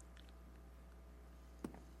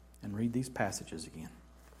and read these passages again.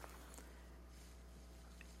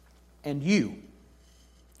 And you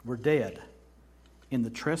were dead in the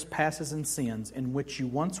trespasses and sins in which you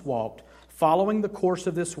once walked, following the course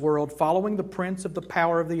of this world, following the prince of the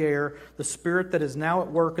power of the air, the spirit that is now at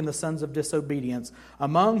work in the sons of disobedience,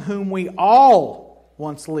 among whom we all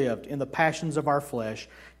once lived in the passions of our flesh,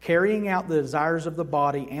 carrying out the desires of the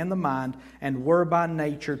body and the mind, and were by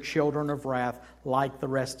nature children of wrath like the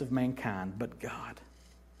rest of mankind. But God,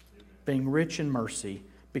 being rich in mercy,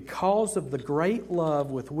 because of the great love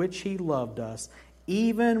with which He loved us,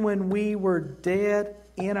 even when we were dead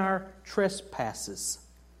in our trespasses,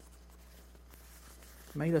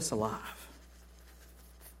 made us alive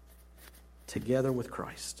together with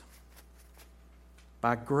Christ.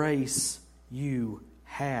 By grace you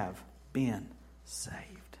have been saved.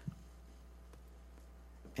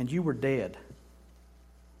 And you were dead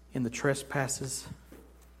in the trespasses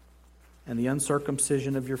and the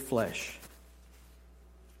uncircumcision of your flesh.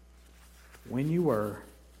 When you were,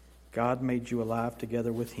 God made you alive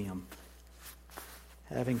together with Him,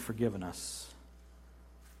 having forgiven us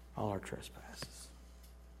all our trespasses.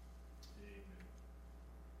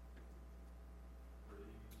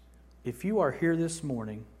 If you are here this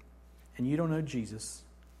morning and you don't know Jesus,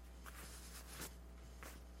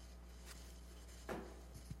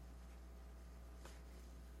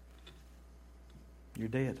 you're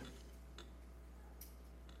dead.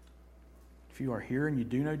 If you are here and you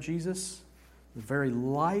do know Jesus, the very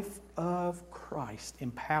life of Christ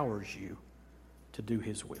empowers you to do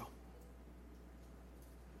His will.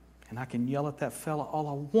 And I can yell at that fella all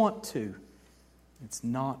I want to. It's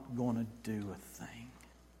not going to do a thing.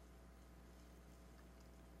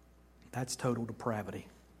 That's total depravity.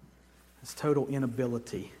 That's total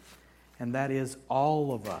inability. And that is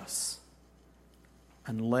all of us,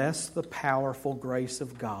 unless the powerful grace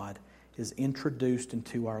of God is introduced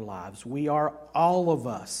into our lives. We are all of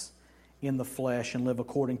us in the flesh and live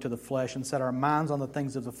according to the flesh and set our minds on the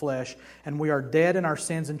things of the flesh. And we are dead in our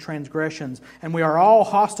sins and transgressions. And we are all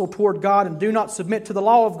hostile toward God and do not submit to the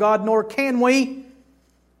law of God, nor can we,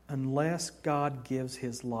 unless God gives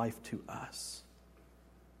His life to us.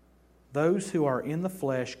 Those who are in the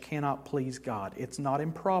flesh cannot please God. It's not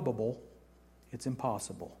improbable, it's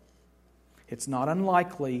impossible. It's not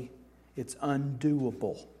unlikely, it's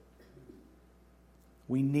undoable.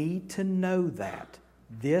 We need to know that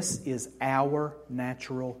this is our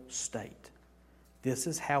natural state. This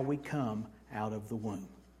is how we come out of the womb.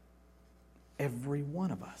 Every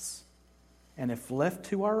one of us. And if left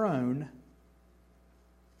to our own,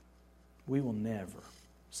 we will never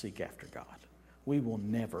seek after God. We will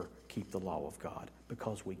never keep the law of God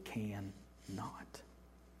because we cannot.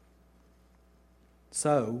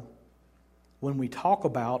 So, when we talk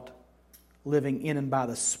about living in and by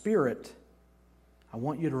the Spirit, I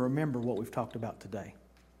want you to remember what we've talked about today.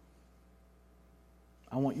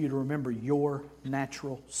 I want you to remember your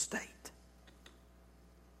natural state.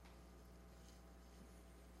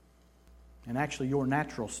 And actually, your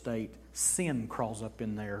natural state, sin crawls up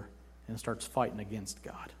in there and starts fighting against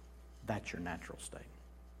God. That's your natural state.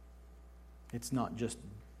 It's not just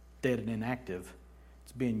dead and inactive.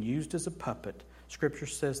 It's being used as a puppet. Scripture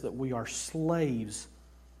says that we are slaves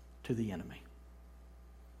to the enemy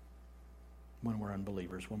when we're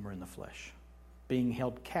unbelievers, when we're in the flesh, being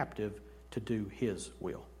held captive to do his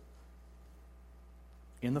will.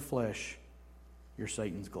 In the flesh, you're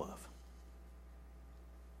Satan's glove.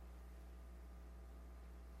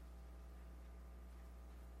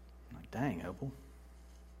 I'm like, dang, Opal.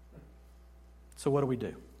 So what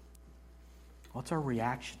do? What's our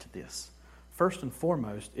reaction to this? First and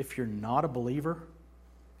foremost, if you're not a believer,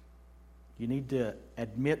 you need to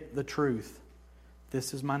admit the truth.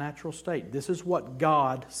 This is my natural state. This is what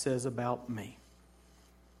God says about me.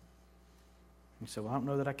 You say, well, I don't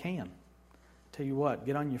know that I can. Tell you what,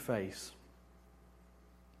 get on your face.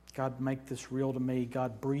 God, make this real to me.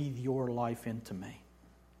 God, breathe your life into me.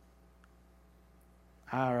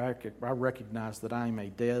 I recognize that I am a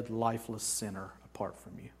dead, lifeless sinner apart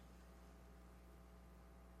from you.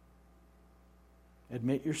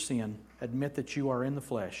 Admit your sin. Admit that you are in the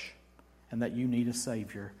flesh and that you need a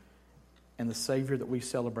Savior. And the Savior that we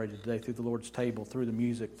celebrated today through the Lord's table, through the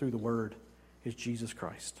music, through the Word, is Jesus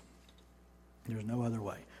Christ. There's no other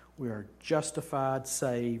way. We are justified,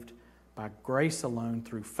 saved by grace alone,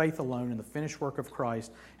 through faith alone in the finished work of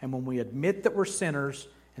Christ. And when we admit that we're sinners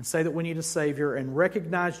and say that we need a Savior and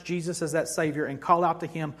recognize Jesus as that Savior and call out to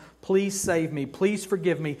Him, please save me, please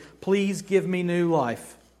forgive me, please give me new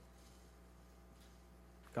life,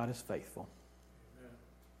 God is faithful. Amen.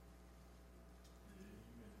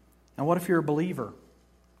 Now, what if you're a believer?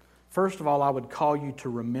 First of all, I would call you to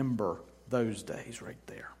remember those days right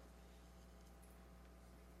there.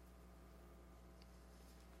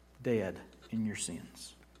 Dead in your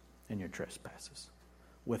sins and your trespasses,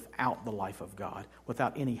 without the life of God,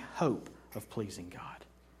 without any hope of pleasing God.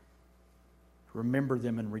 Remember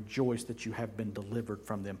them and rejoice that you have been delivered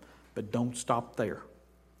from them, but don't stop there.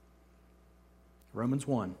 Romans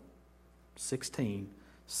 1:16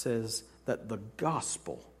 says that the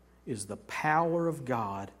gospel is the power of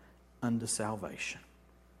God unto salvation.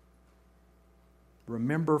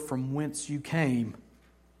 Remember from whence you came.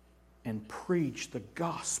 and preach the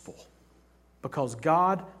gospel. Because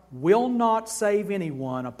God will not save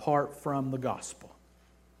anyone apart from the gospel.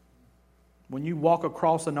 When you walk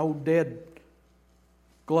across an old dead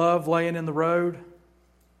glove laying in the road,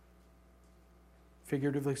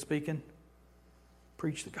 figuratively speaking,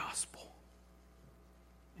 preach the gospel.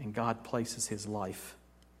 And God places His life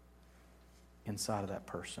inside of that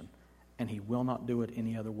person. And He will not do it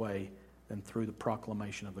any other way than through the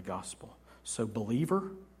proclamation of the gospel. So,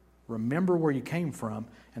 believer, remember where you came from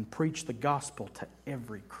and preach the gospel to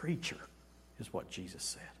every creature, is what Jesus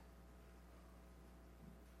said.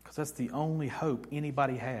 Because that's the only hope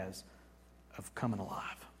anybody has of coming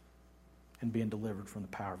alive and being delivered from the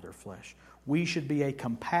power of their flesh. We should be a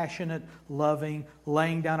compassionate, loving,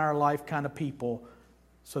 laying down our life kind of people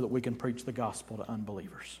so that we can preach the gospel to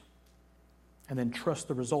unbelievers. And then trust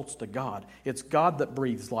the results to God. It's God that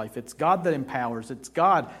breathes life. It's God that empowers. It's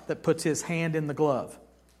God that puts His hand in the glove.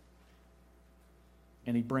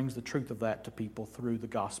 And He brings the truth of that to people through the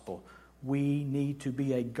gospel. We need to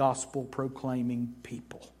be a gospel-proclaiming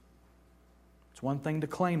people. It's one thing to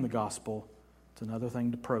claim the gospel. It's another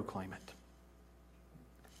thing to proclaim it.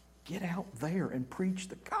 Get out there and preach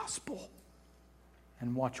the gospel.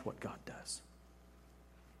 And watch what God does.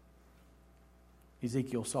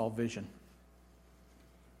 Ezekiel saw a vision.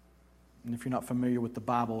 And if you're not familiar with the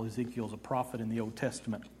Bible, Ezekiel's a prophet in the Old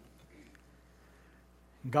Testament.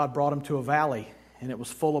 God brought him to a valley, and it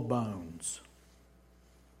was full of bones.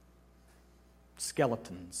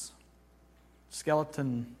 Skeletons.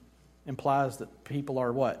 Skeleton implies that people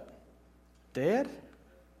are what? Dead?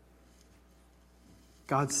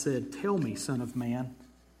 God said, "Tell me, son of man,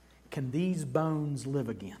 can these bones live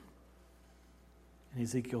again?" And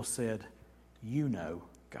Ezekiel said, "You know,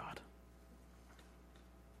 God."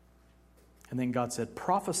 And then God said,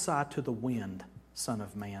 "Prophesy to the wind, son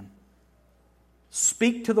of man.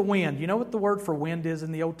 Speak to the wind." You know what the word for wind is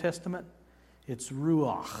in the Old Testament? It's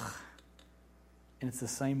ruach. And it's the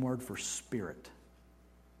same word for spirit.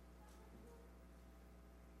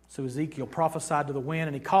 So Ezekiel prophesied to the wind,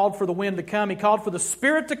 and he called for the wind to come. He called for the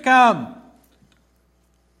Spirit to come.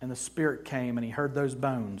 And the Spirit came, and he heard those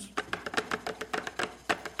bones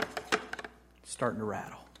starting to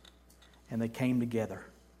rattle. And they came together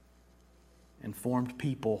and formed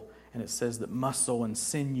people. And it says that muscle and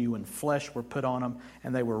sinew and flesh were put on them,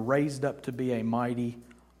 and they were raised up to be a mighty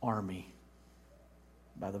army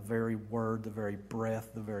by the very word, the very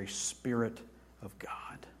breath, the very Spirit of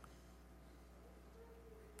God.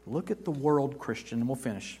 Look at the world, Christian, and we'll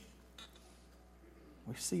finish.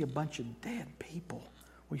 We see a bunch of dead people.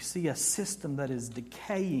 We see a system that is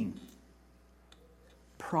decaying.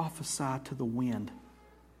 Prophesy to the wind,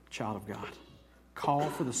 child of God. Call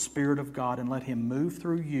for the Spirit of God and let Him move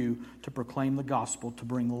through you to proclaim the gospel, to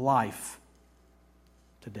bring life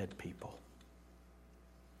to dead people.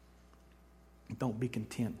 Don't be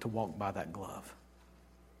content to walk by that glove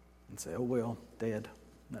and say, "Oh well, dead,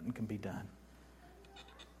 nothing can be done."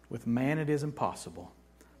 With man it is impossible,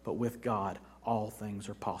 but with God all things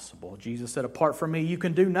are possible. Jesus said, "Apart from me you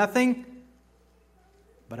can do nothing,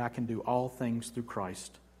 but I can do all things through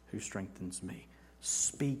Christ who strengthens me."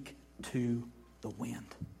 Speak to the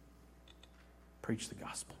wind. Preach the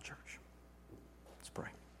gospel, church. Let's pray.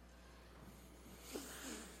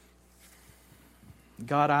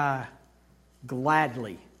 God, I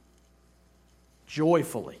gladly,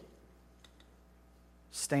 joyfully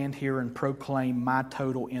stand here and proclaim my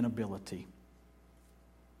total inability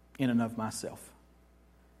in and of myself.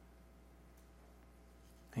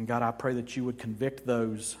 And God, I pray that you would convict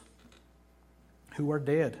those who are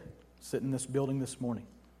dead sitting in this building this morning.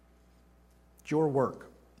 It's your work.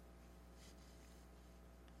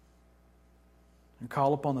 And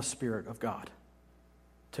call upon the Spirit of God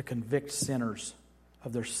to convict sinners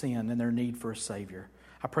of their sin and their need for a Savior.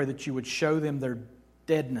 I pray that you would show them their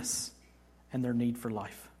deadness and their need for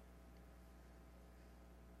life.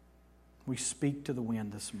 We speak to the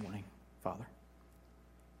wind this morning, Father.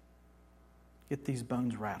 Get these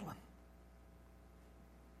bones rattling.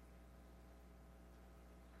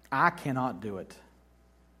 I cannot do it,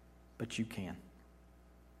 but you can.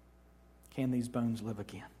 Can these bones live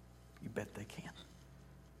again? You bet they can.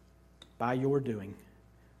 By your doing,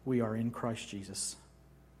 we are in Christ Jesus.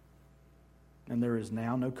 And there is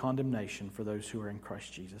now no condemnation for those who are in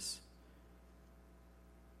Christ Jesus.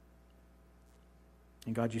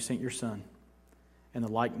 And God, you sent your Son in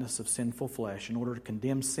the likeness of sinful flesh in order to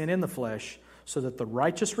condemn sin in the flesh, so that the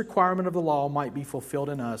righteous requirement of the law might be fulfilled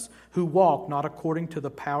in us, who walk not according to the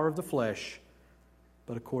power of the flesh,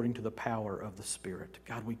 but according to the power of the Spirit.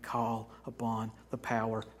 God, we call upon the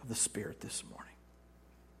power of the Spirit this morning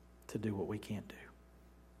to do what we can't do.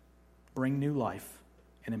 bring new life,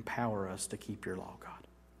 and empower us to keep your law, God.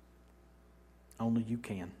 Only you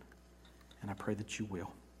can, and I pray that you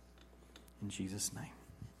will. In Jesus' name,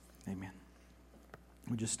 amen.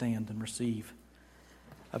 We just stand and receive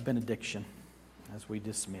a benediction as we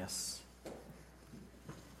dismiss.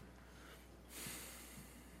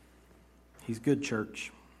 He's good,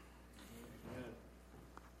 church.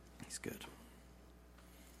 He's good.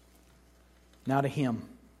 Now to him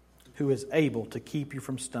who is able to keep you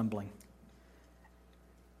from stumbling.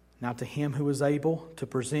 Now to him who is able to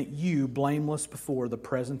present you blameless before the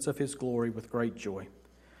presence of his glory with great joy.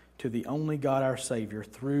 To the only God our Savior,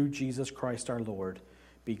 through Jesus Christ our Lord,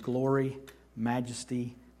 be glory,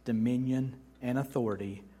 majesty, dominion, and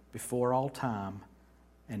authority before all time,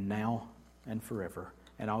 and now and forever.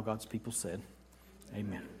 And all God's people said,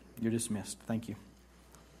 amen. You're dismissed. Thank you.